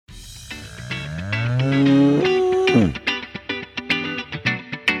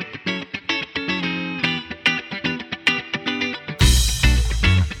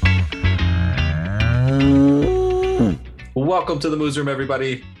Welcome to the Moos Room,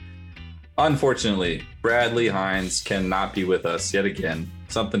 everybody. Unfortunately, Bradley Hines cannot be with us yet again.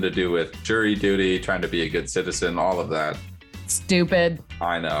 Something to do with jury duty, trying to be a good citizen, all of that. Stupid.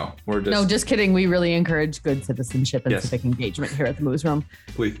 I know. No, just kidding. We really encourage good citizenship and civic engagement here at the Moos Room.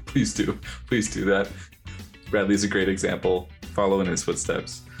 Please do that. Bradley's a great example. Follow in his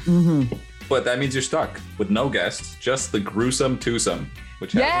footsteps. Mm-hmm. But that means you're stuck with no guests, just the gruesome twosome,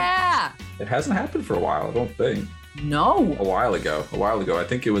 which it hasn't happened for a while, I don't think. No. A while ago. I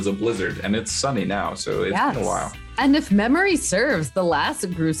think it was a blizzard, and it's sunny now, so it's been a while. And if memory serves, the last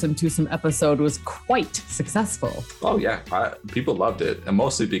gruesome twosome episode was quite successful. Oh, yeah. People loved it, and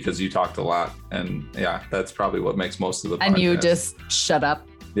mostly because you talked a lot. And yeah, that's probably what makes most of the podcast. And you just shut up.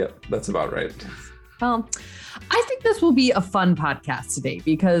 Yep, that's about right. Well, I think this will be a fun podcast today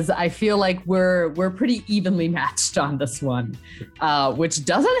because I feel like we're pretty evenly matched on this one, which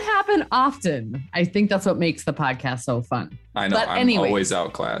doesn't happen often. I think that's what makes the podcast so fun. I know. I'm always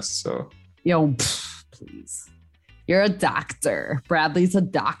outclassed, so. Please. You're a doctor. Bradley's a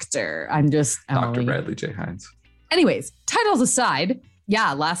doctor. I'm just Emily. Dr. Bradley J. Hines. Anyways, titles aside,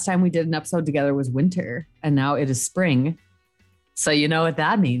 last time we did an episode together was winter, and now it is spring. So you know what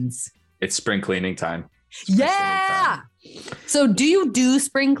that means. It's spring cleaning time. So do you do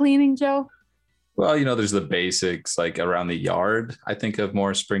spring cleaning, Joe? Well, there's the basics like around the yard. I think of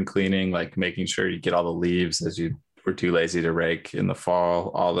more spring cleaning, like making sure you get all the leaves as you were too lazy to rake in the fall,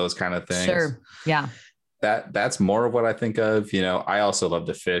 all those kind of things. Sure. Yeah. That's more of what I think of. I also love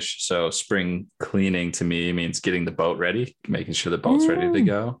to fish. So spring cleaning to me means getting the boat ready, making sure the boat's ready to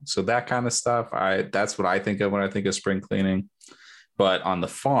go. So that kind of stuff, that's what I think of when I think of spring cleaning. But on the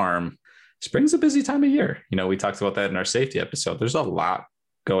farm, spring's a busy time of year. We talked about that in our safety episode. There's a lot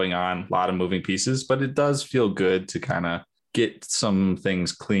going on, a lot of moving pieces, but it does feel good to kind of get some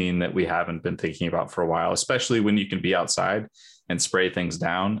things clean that we haven't been thinking about for a while, especially when you can be outside and spray things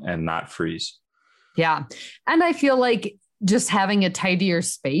down and not freeze. Yeah. And I feel like just having a tidier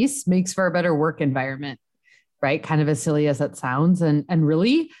space makes for a better work environment, right? Kind of as silly as that sounds. And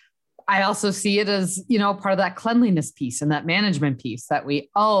really, I also see it as, part of that cleanliness piece and that management piece that we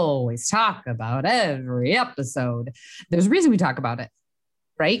always talk about every episode. There's a reason we talk about it,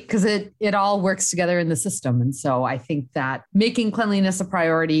 right? Because it all works together in the system. And so I think that making cleanliness a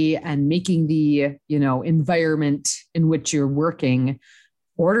priority and making the, environment in which you're working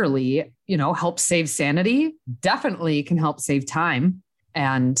orderly, helps save sanity, definitely can help save time.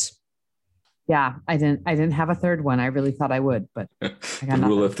 And yeah, I didn't have a third one. I really thought I would, but I got the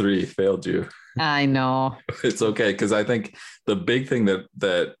rule of three failed you. I know. It's okay. Cause I think the big thing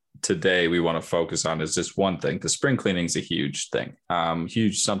that today we want to focus on is just one thing. The spring cleaning is a huge thing.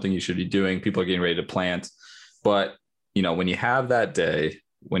 Huge, something you should be doing. People are getting ready to plant, but when you have that day,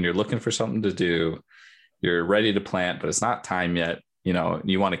 when you're looking for something to do, you're ready to plant, but it's not time yet.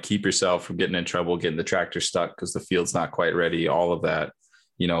 You want to keep yourself from getting in trouble, getting the tractor stuck because the field's not quite ready, all of that.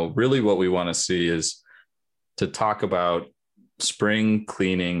 Really what we want to see is to talk about spring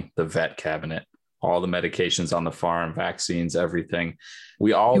cleaning the vet cabinet, all the medications on the farm, vaccines, everything.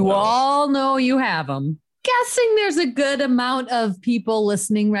 You all know you have them. Guessing there's a good amount of people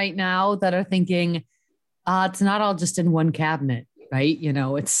listening right now that are thinking, it's not all just in one cabinet, right?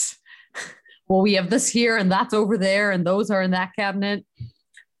 It's, well, we have this here and that's over there and those are in that cabinet.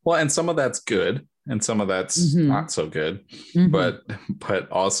 Well, and some of that's good. And some of that's not so good, but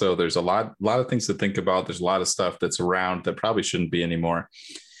also there's a lot of things to think about. There's a lot of stuff that's around that probably shouldn't be anymore.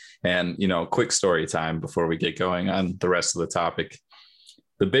 And, quick story time before we get going on the rest of the topic.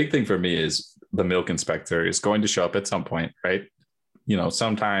 The big thing for me is the milk inspector is going to show up at some point, right?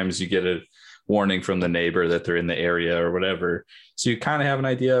 Sometimes you get a warning from the neighbor that they're in the area or whatever. So you kind of have an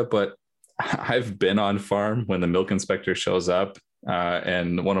idea, but I've been on farm when the milk inspector shows up.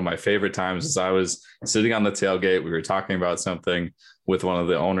 And one of my favorite times is I was sitting on the tailgate. We were talking about something with one of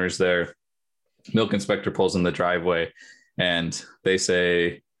the owners there. Milk inspector pulls in the driveway and they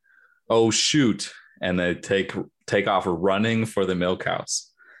say, "Oh, shoot." And they take off running for the milk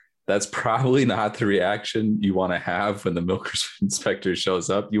house. That's probably not the reaction you want to have when the milk inspector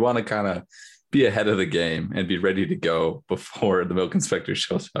shows up. You want to kind of be ahead of the game and be ready to go before the milk inspector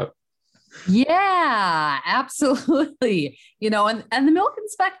shows up. Yeah, absolutely. And the milk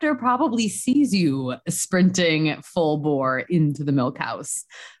inspector probably sees you sprinting full bore into the milk house.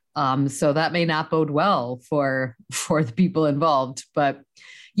 So that may not bode well for the people involved, but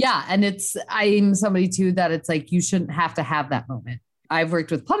yeah. And I'm somebody too, that it's like, you shouldn't have to have that moment. I've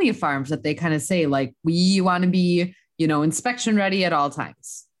worked with plenty of farms that they kind of say like, we want to be, inspection ready at all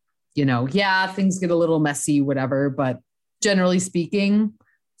times. Things get a little messy, whatever, but generally speaking,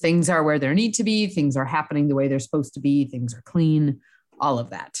 things are where they need to be, things are happening the way they're supposed to be, things are clean, all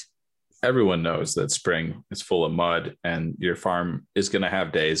of that. Everyone knows that spring is full of mud, and your farm is going to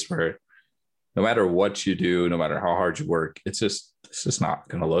have days where no matter what you do, no matter how hard you work, it's just not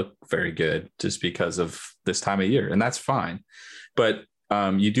going to look very good just because of this time of year. And that's fine. But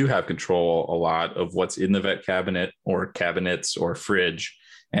you do have control a lot of what's in the vet cabinet or cabinets or fridge,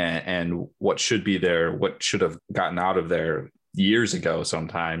 and what should be there, what should have gotten out of there years ago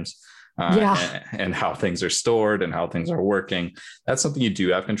sometimes, and how things are stored and how things are working. That's something you do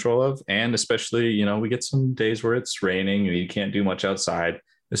have control of. And especially, we get some days where it's raining and you can't do much outside.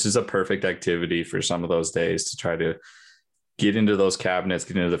 This is a perfect activity for some of those days to try to get into those cabinets,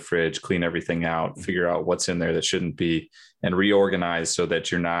 get into the fridge, clean everything out, figure out what's in there that shouldn't be, and reorganize so that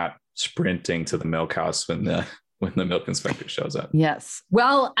you're not sprinting to the milk house when the milk inspector shows up. Yes.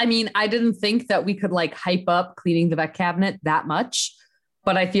 Well, I mean, I didn't think that we could hype up cleaning the vet cabinet that much,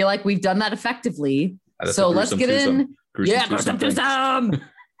 but I feel like we've done that effectively. So let's get in.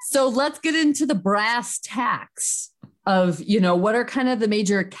 So let's get into the brass tacks of, what are kind of the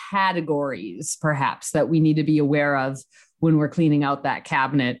major categories perhaps that we need to be aware of when we're cleaning out that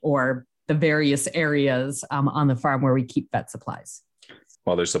cabinet or the various areas on the farm where we keep vet supplies.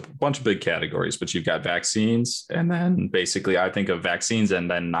 Well, there's a bunch of big categories, but you've got vaccines, and then basically I think of vaccines and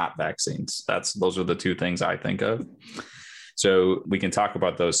then not vaccines. Those are the two things I think of. So we can talk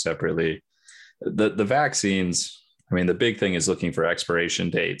about those separately. The vaccines, I mean, the big thing is looking for expiration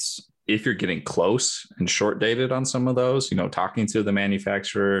dates. If you're getting close and short dated on some of those, talking to the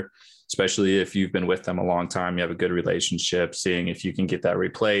manufacturer, especially if you've been with them a long time, you have a good relationship, seeing if you can get that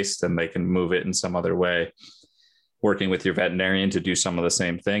replaced and they can move it in some other way, working with your veterinarian to do some of the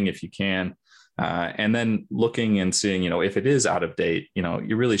same thing if you can. And then looking and seeing, if it is out of date,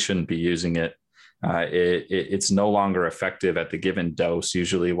 you really shouldn't be using it. It's no longer effective at the given dose,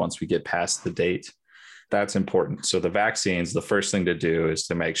 usually once we get past the date. That's important. So the vaccines, the first thing to do is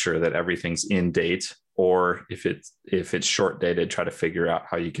to make sure that everything's in date, or if it's short dated, try to figure out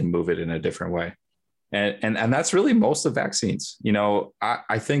how you can move it in a different way. And that's really most of vaccines.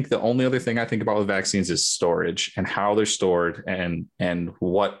 I think the only other thing I think about with vaccines is storage and how they're stored and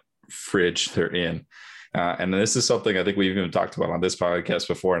what fridge they're in. And this is something I think we've even talked about on this podcast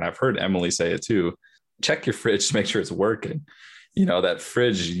before, and I've heard Emily say it too. Check your fridge to make sure it's working. That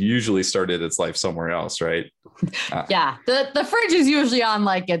fridge usually started its life somewhere else, right? Yeah. The fridge is usually on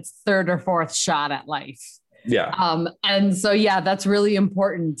its third or fourth shot at life. Yeah. And so, that's really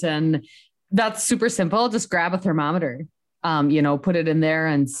important. And that's super simple. Just grab a thermometer, put it in there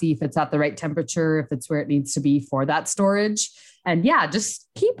and see if it's at the right temperature, if it's where it needs to be for that storage. And just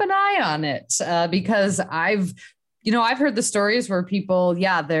keep an eye on it because I've heard the stories where people,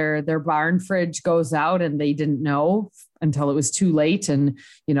 their barn fridge goes out and they didn't know until it was too late. And,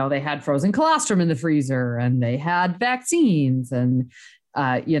 they had frozen colostrum in the freezer and they had vaccines and,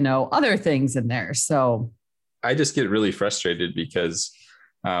 other things in there. So I just get really frustrated because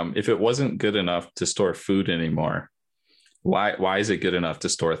if it wasn't good enough to store food anymore, why is it good enough to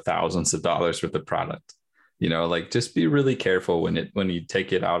store thousands of dollars worth of product? Just be really careful when you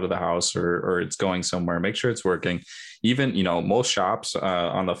take it out of the house or it's going somewhere, make sure it's working. Even, most shops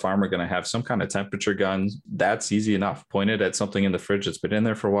on the farm are going to have some kind of temperature gun. That's easy enough. Point it at something in the fridge that's been in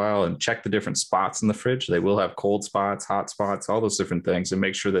there for a while and check the different spots in the fridge. They will have cold spots, hot spots, all those different things, and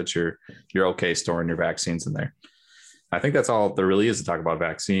make sure that you're okay storing your vaccines in there. I think that's all there really is to talk about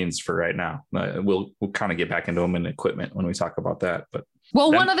vaccines for right now. We'll kind of get back into them in equipment when we talk about that. But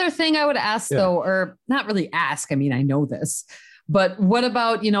one other thing I would ask though, or not really ask, I mean, I know this, but what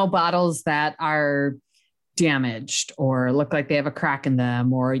about, bottles that are damaged or look like they have a crack in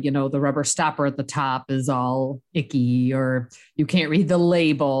them, or, the rubber stopper at the top is all icky, or you can't read the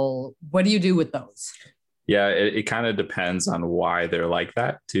label? What do you do with those? Yeah, it kind of depends on why they're like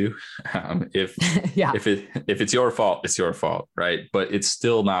that too. If it's your fault, it's your fault, right? But it's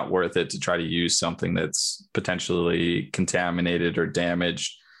still not worth it to try to use something that's potentially contaminated or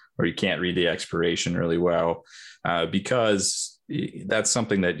damaged, or you can't read the expiration really well, because that's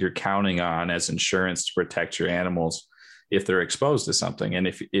something that you're counting on as insurance to protect your animals if they're exposed to something. And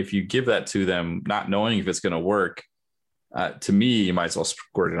if you give that to them, not knowing if it's going to work, to me, you might as well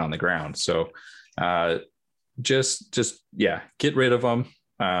squirt it on the ground. So just get rid of them.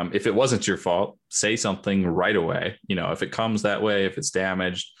 If it wasn't your fault, say something right away. If it comes that way, if it's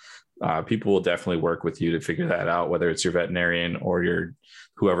damaged, people will definitely work with you to figure that out, whether it's your veterinarian or your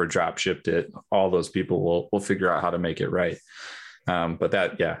whoever drop shipped it. All those people will figure out how to make it right. But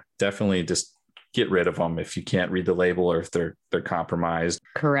definitely just get rid of them if you can't read the label or if they're compromised.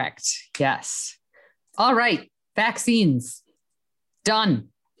 Correct. Yes. All right. Vaccines. Done.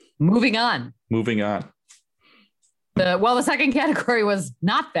 Moving on. The second category was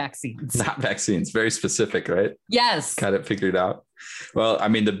not vaccines. Not vaccines. Very specific, right? Yes. Got it figured out. Well, I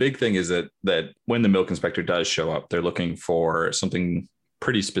mean, the big thing is that when the milk inspector does show up, they're looking for something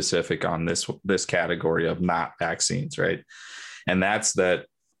pretty specific on this category of not vaccines, right? And that's that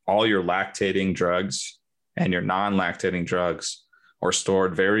all your lactating drugs and your non-lactating drugs are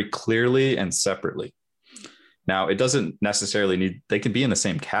stored very clearly and separately. Now, it doesn't necessarily they can be in the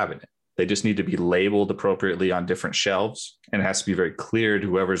same cabinet. They just need to be labeled appropriately on different shelves. And it has to be very clear to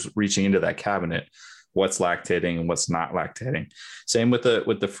whoever's reaching into that cabinet what's lactating and what's not lactating. Same with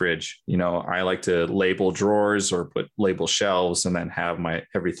the fridge. I like to label drawers or label shelves and then have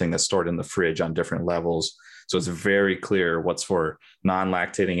everything that's stored in the fridge on different levels. So it's very clear what's for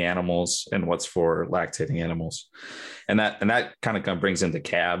non-lactating animals and what's for lactating animals. And that kind of brings into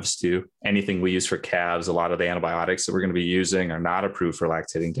calves too. Anything we use for calves, a lot of the antibiotics that we're going to be using are not approved for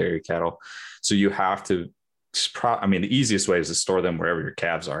lactating dairy cattle. So you have to, the easiest way is to store them wherever your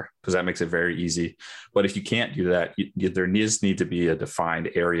calves are, because that makes it very easy. But if you can't do that, there needs to be a defined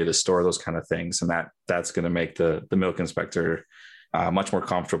area to store those kind of things. And that's going to make the milk inspector much more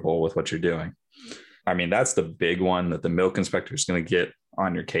comfortable with what you're doing. That's the big one that the milk inspector is going to get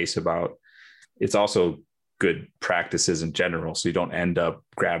on your case about. It's also good practices in general, so you don't end up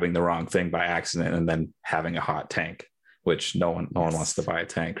grabbing the wrong thing by accident and then having a hot tank, which no one wants to buy a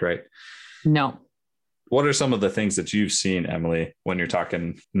tank, right? No. What are some of the things that you've seen, Emily, when you're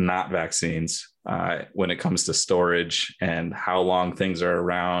talking not vaccines, when it comes to storage and how long things are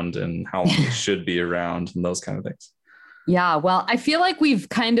around and how long they should be around and those kind of things? Yeah, well, I feel like we've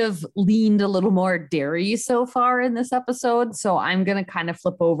kind of leaned a little more dairy so far in this episode. So I'm going to kind of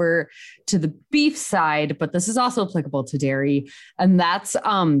flip over to the beef side, but this is also applicable to dairy. And that's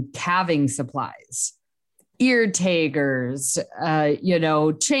calving supplies, ear tagers,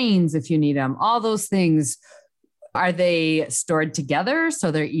 chains if you need them, all those things. Are they stored together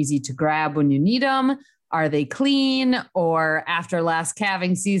so they're easy to grab when you need them? Are they clean? Or after last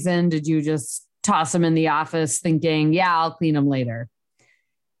calving season, did you just toss them in the office thinking, yeah, I'll clean them later?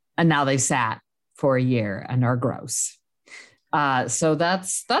 And now they sat for a year and are gross. So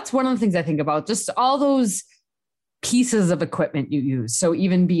that's one of the things I think about, just all those pieces of equipment you use. So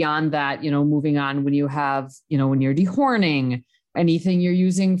even beyond that, moving on, when you have, when you're dehorning, anything you're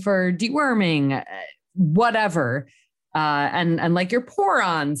using for deworming, whatever, and like your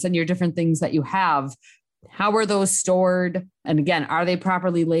porons and your different things that you have, how are those stored? And again, are they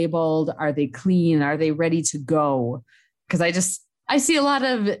properly labeled? Are they clean? Are they ready to go? Because I see a lot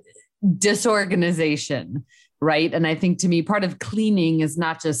of disorganization, right? And I think to me, part of cleaning is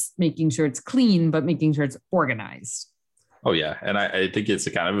not just making sure it's clean, but making sure it's organized. Oh yeah. And I think it's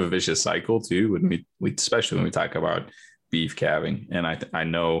a kind of a vicious cycle too, when we especially when we talk about beef calving. And I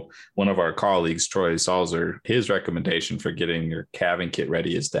know one of our colleagues, Troy Salzer, his recommendation for getting your calving kit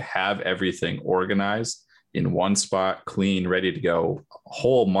ready is to have everything organized in one spot, clean, ready to go a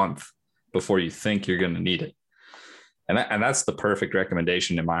whole month before you think you're going to need it. And that's the perfect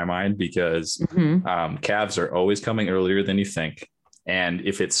recommendation in my mind, because calves are always coming earlier than you think. And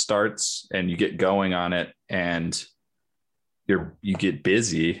if it starts and you get going on it and you get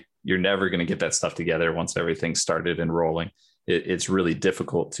busy, you're never going to get that stuff together once everything's started and rolling. It's really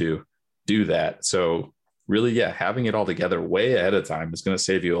difficult to do that. So really, having it all together way ahead of time is going to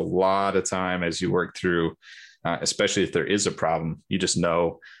save you a lot of time as you work through, especially if there is a problem. You just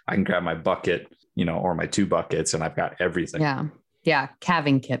know I can grab my bucket, or my 2 buckets, and I've got everything. Yeah.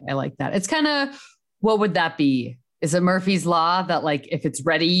 Calving kit. I like that. It's kind of, what would that be? Is it Murphy's Law that like, if it's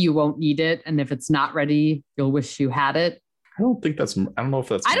ready, you won't need it, and if it's not ready, you'll wish you had it? I don't know if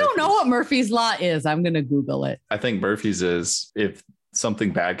that's, I don't know what Murphy's Law is. I'm going to Google it. I think Murphy's is, if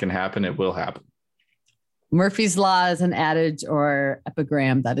something bad can happen, it will happen. Murphy's Law is an adage or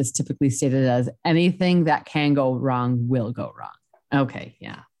epigram that is typically stated as anything that can go wrong will go wrong. Okay.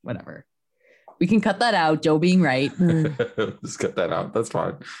 Yeah. Whatever. We can cut that out. Joe being right. Just cut that out. That's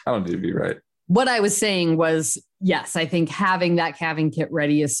fine. I don't need to be right. What I was saying was, yes, I think having that calving kit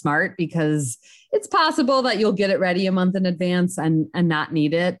ready is smart, because it's possible that you'll get it ready a month in advance and not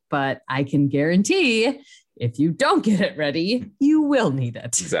need it. But I can guarantee if you don't get it ready, you will need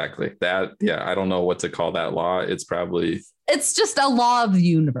it. Exactly. I don't know what to call that law. It's just a law of the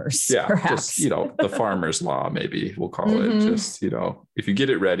universe. Yeah. Perhaps. Just, the farmer's law, maybe we'll call it. Just, if you get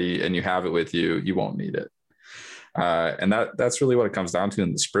it ready and you have it with you, you won't need it. And that's really what it comes down to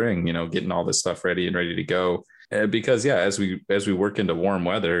in the spring, getting all this stuff ready and ready to go. Because as we work into warm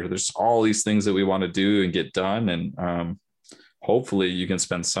weather, there's all these things that we want to do and get done. And hopefully you can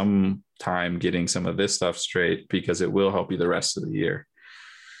spend some time getting some of this stuff straight, because it will help you the rest of the year.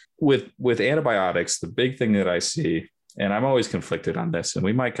 with antibiotics, the big thing that I see, and I'm always conflicted on this, and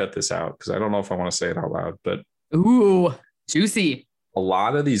we might cut this out because I don't know if I want to say it out loud, but ooh, juicy. A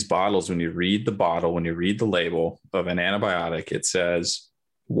lot of these bottles, when you read the bottle, when you read the label of an antibiotic, it says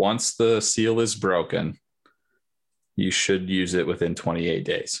once the seal is broken, you should use it within 28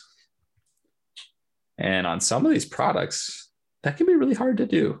 days. And on some of these products, that can be really hard to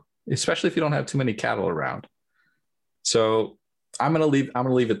do, especially if you don't have too many cattle around. So I'm going to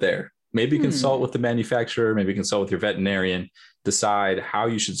leave it there. Maybe consult with the manufacturer, maybe consult with your veterinarian, decide how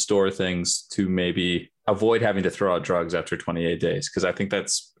you should store things to maybe avoid having to throw out drugs after 28 days. Cause I think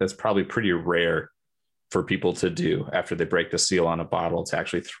that's probably pretty rare for people to do after they break the seal on a bottle, to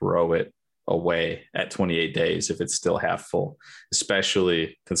actually throw it away at 28 days if it's still half full,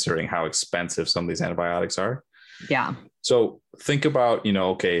 especially considering how expensive some of these antibiotics are. Yeah. So think about,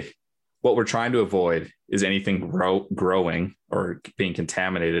 okay, what we're trying to avoid is anything growing or being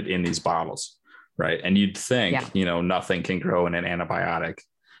contaminated in these bottles, right? And you'd think, nothing can grow in an antibiotic,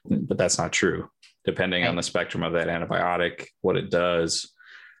 but that's not true. Depending on the spectrum of that antibiotic, what it does,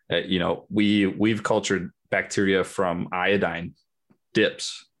 we've cultured bacteria from iodine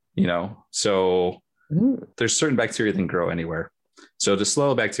dips, so there's certain bacteria that can grow anywhere. So to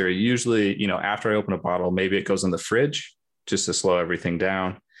slow bacteria, usually, after I open a bottle, maybe it goes in the fridge just to slow everything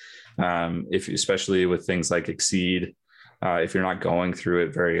down. Especially with things like Exceed, if you're not going through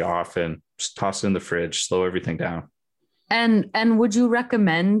it very often, just toss it in the fridge, slow everything down. And would you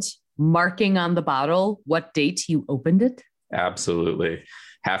recommend marking on the bottle what date you opened it? Absolutely.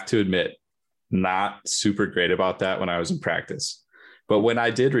 Have to admit, not super great about that when I was in practice. But when I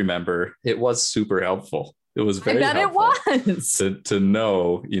did remember, it was super helpful. It was very helpful. It was. To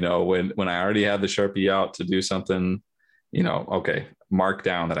know, when I already had the Sharpie out to do something, okay, mark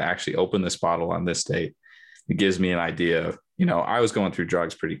down that I actually opened this bottle on this date. It gives me an idea of, I was going through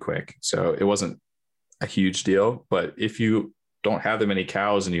drugs pretty quick, so it wasn't a huge deal. But if you don't have that many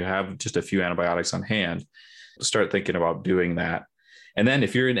cows and you have just a few antibiotics on hand, start thinking about doing that. And then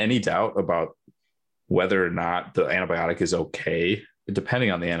if you're in any doubt about whether or not the antibiotic is okay,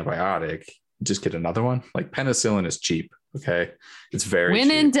 depending on the antibiotic, just get another one. Like penicillin is cheap. Okay. It's very when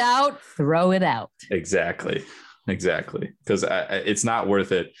cheap. In doubt, throw it out. Exactly. Because it's not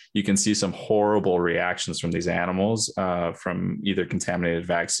worth it. You can see some horrible reactions from these animals from either contaminated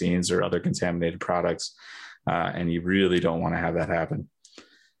vaccines or other contaminated products. And you really don't want to have that happen.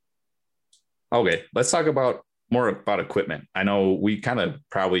 Okay, let's talk more about equipment. I know we kind of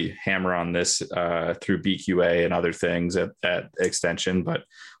probably hammer on this through BQA and other things at Extension, but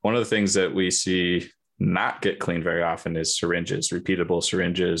one of the things that we see not get cleaned very often is syringes, repeatable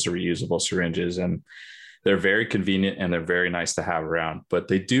syringes, or reusable syringes. And they're very convenient and they're very nice to have around, but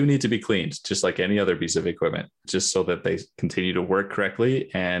they do need to be cleaned just like any other piece of equipment, just so that they continue to work correctly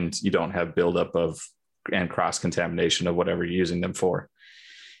and you don't have buildup and cross-contamination of whatever you're using them for.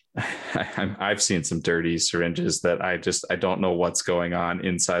 I've seen some dirty syringes that I don't know what's going on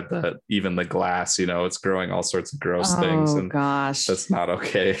inside even the glass, it's growing all sorts of gross things. And gosh, that's not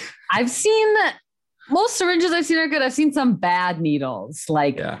okay. I've seen most syringes I've seen are good. I've seen some bad needles,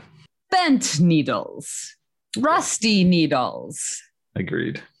 like bent needles, rusty needles.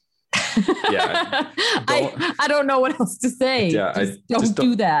 Agreed. Yeah. I don't know what else to say. Yeah. Don't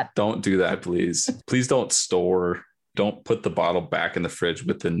do that. Don't do that, please. Please don't put the bottle back in the fridge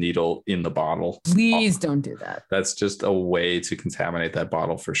with the needle in the bottle. Please don't do that. That's just a way to contaminate that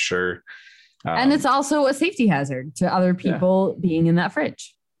bottle for sure. And it's also a safety hazard to other people being in that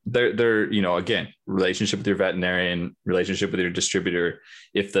fridge. They're, again, relationship with your veterinarian, relationship with your distributor.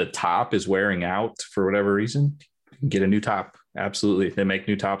 If the top is wearing out for whatever reason, you can get a new top. Absolutely. They make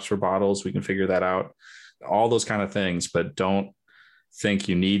new tops for bottles. We can figure that out. All those kind of things, but don't think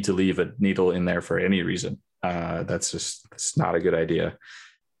you need to leave a needle in there for any reason. That's not a good idea.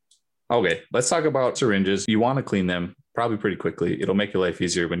 Okay, let's talk about syringes. You want to clean them probably pretty quickly. It'll make your life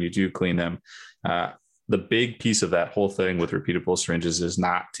easier when you do clean them. The big piece of that whole thing with repeatable syringes is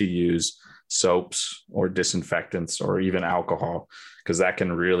not to use soaps or disinfectants or even alcohol, because that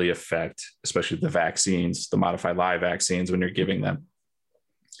can really affect, especially the vaccines, the modified live vaccines, when you're giving them.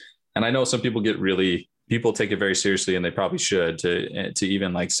 And I know some people take it very seriously, and they probably should, to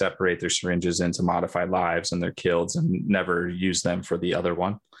even like separate their syringes into modified lives and their kills and never use them for the other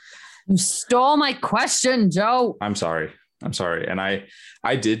one. You stole my question, Joe. I'm sorry. And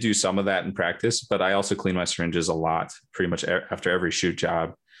I did do some of that in practice, but I also clean my syringes a lot, pretty much after every shoot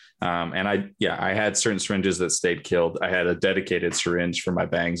job. And I had certain syringes that stayed killed. I had a dedicated syringe for my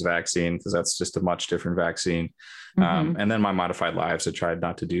bangs vaccine, because that's just a much different vaccine. Mm-hmm. And then my modified lives, I tried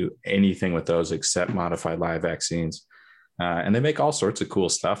not to do anything with those except modified live vaccines. And they make all sorts of cool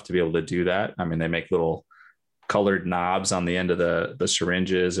stuff to be able to do that. I mean, they make little colored knobs on the end of the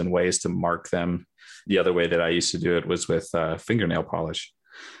syringes and ways to mark them. The other way that I used to do it was with fingernail polish.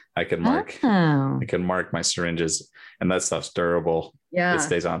 I can mark my syringes, and that stuff's durable. Yeah. It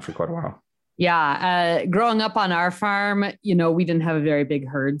stays on for quite a while. Yeah. Growing up on our farm, we didn't have a very big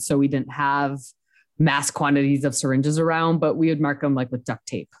herd, so we didn't have mass quantities of syringes around, but we would mark them like with duct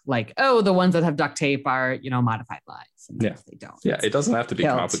tape. Like, oh, the ones that have duct tape are, modified lines. And yeah. They don't. Yeah. It doesn't have to be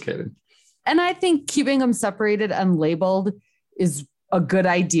complicated. And I think keeping them separated and labeled is a good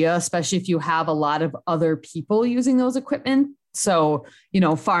idea, especially if you have a lot of other people using those equipment. So,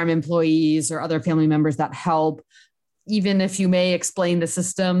 farm employees or other family members that help, even if you may explain the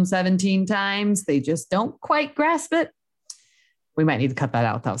system 17 times, they just don't quite grasp it. We might need to cut that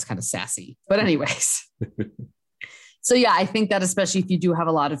out. That was kind of sassy, but anyways. So yeah, I think that especially if you do have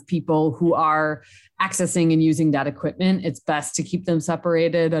a lot of people who are accessing and using that equipment, it's best to keep them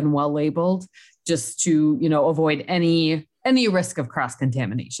separated and well labeled, just to, avoid any risk of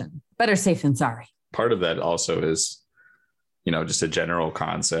cross-contamination. Better safe than sorry. Part of that also is, just a general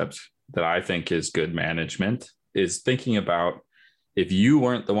concept that I think is good management, is thinking about, if you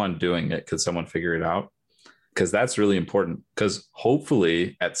weren't the one doing it, could someone figure it out? Because that's really important, because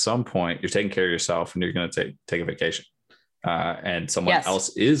hopefully at some point you're taking care of yourself and you're going to take a vacation, and someone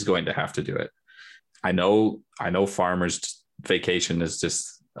else is going to have to do it. I know farmers' vacation is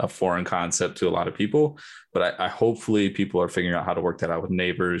just a foreign concept to a lot of people, but I hopefully people are figuring out how to work that out with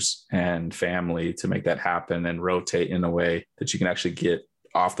neighbors and family to make that happen and rotate in a way that you can actually get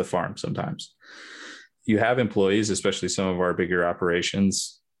off the farm. Sometimes you have employees, especially some of our bigger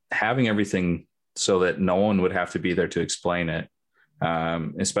operations, having everything so that no one would have to be there to explain it,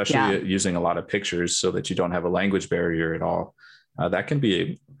 especially using a lot of pictures so that you don't have a language barrier at all. That can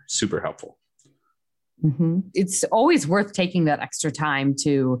be super helpful. Mm-hmm. It's always worth taking that extra time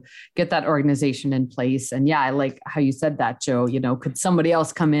to get that organization in place. And I like how you said that, Joe. Could somebody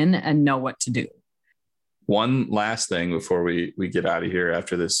else come in and know what to do? One last thing before we get out of here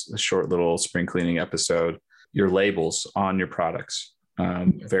after this short little spring cleaning episode, your labels on your products,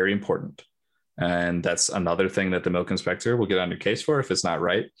 very important. And that's another thing that the milk inspector will get on your case for if it's not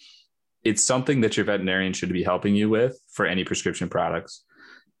right. It's something that your veterinarian should be helping you with for any prescription products,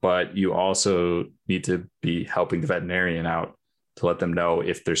 but you also need to be helping the veterinarian out to let them know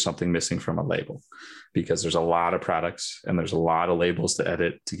if there's something missing from a label, because there's a lot of products and there's a lot of labels to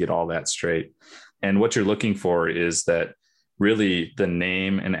edit to get all that straight. And what you're looking for is that really the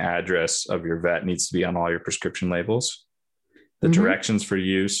name and address of your vet needs to be on all your prescription labels, the directions for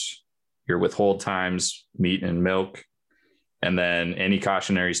use, your withhold times, meat and milk, and then any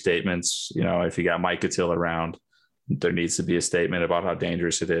cautionary statements. If you got Mycotil around, there needs to be a statement about how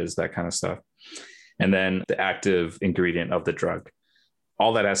dangerous it is, that kind of stuff. And then the active ingredient of the drug.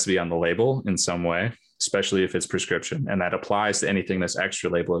 All that has to be on the label in some way, especially if it's prescription. And that applies to anything that's extra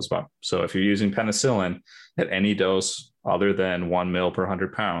label as well. So if you're using penicillin at any dose other than 1 mil per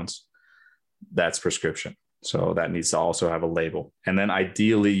 100 pounds, that's prescription. So that needs to also have a label. And then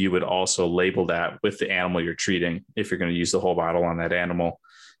ideally, you would also label that with the animal you're treating. If you're going to use the whole bottle on that animal,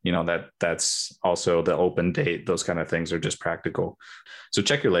 that's also the open date. Those kind of things are just practical. So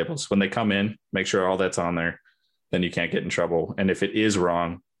check your labels when they come in, make sure all that's on there, then you can't get in trouble. And if it is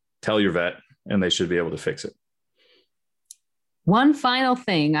wrong, tell your vet and they should be able to fix it. One final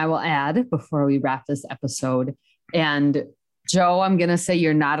thing I will add before we wrap this episode. And Joe, I'm going to say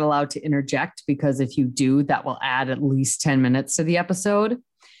you're not allowed to interject, because if you do, that will add at least 10 minutes to the episode.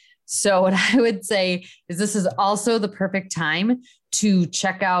 So what I would say is this is also the perfect time to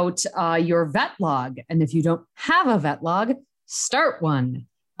check out your vet log. And if you don't have a vet log, start one.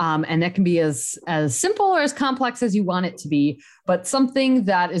 And that can be as simple or as complex as you want it to be, but something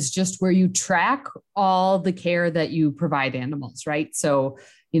that is just where you track all the care that you provide animals, right? So,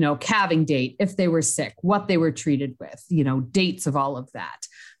 calving date, if they were sick, what they were treated with, dates of all of that.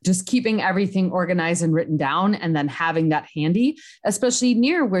 Just keeping everything organized and written down, and then having that handy, especially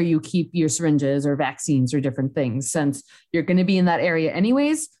near where you keep your syringes or vaccines or different things, since you're going to be in that area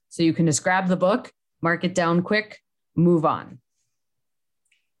anyways. So you can just grab the book, mark it down quick, move on.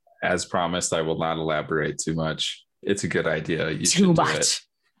 As promised, I will not elaborate too much. It's a good idea. You too much.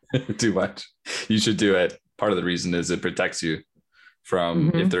 Too much. You should do it. Part of the reason is it protects you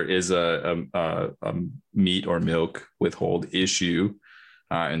from if there is a meat or milk withhold issue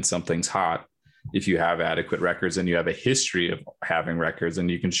and something's hot. If you have adequate records and you have a history of having records and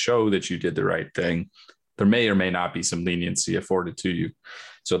you can show that you did the right thing, there may or may not be some leniency afforded to you.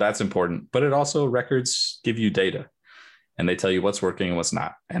 So that's important. But it also, records give you data and they tell you what's working and what's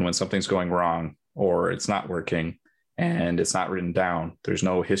not. And when something's going wrong or it's not working and it's not written down, there's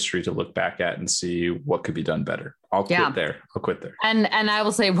no history to look back at and see what could be done better. I'll quit there. And I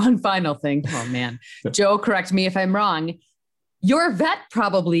will say one final thing. Oh man, Joe, correct me if I'm wrong. Your vet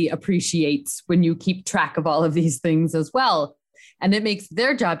probably appreciates when you keep track of all of these things as well. And it makes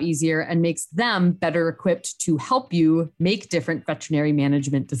their job easier and makes them better equipped to help you make different veterinary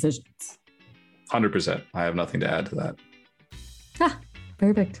management decisions. 100%. I have nothing to add to that.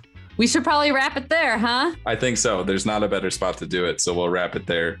 Perfect. We should probably wrap it there, huh? I think so. There's not a better spot to do it. So we'll wrap it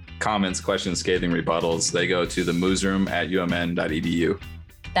there. Comments, questions, scathing rebuttals, they go to the moosroom at umn.edu.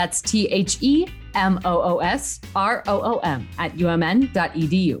 That's THEMOOSROOM at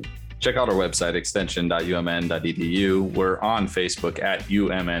umn.edu. Check out our website, extension.umn.edu. We're on Facebook at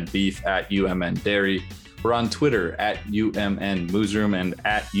UMN Beef, at UMN Dairy. We're on Twitter at UMN Moosroom and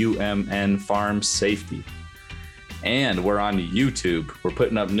at UMN Farm Safety. And we're on YouTube. We're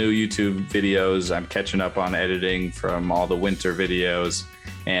putting up new YouTube videos. I'm catching up on editing from all the winter videos.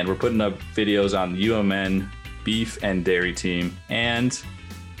 And we're putting up videos on the UMN Beef and Dairy Team and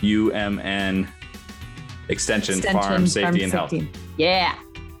UMN Extension Farm Safety and Health. Yeah.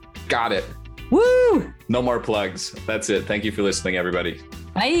 Got it. Woo! No more plugs. That's it. Thank you for listening, everybody.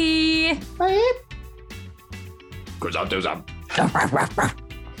 Bye. Bye. Goes up, goes up.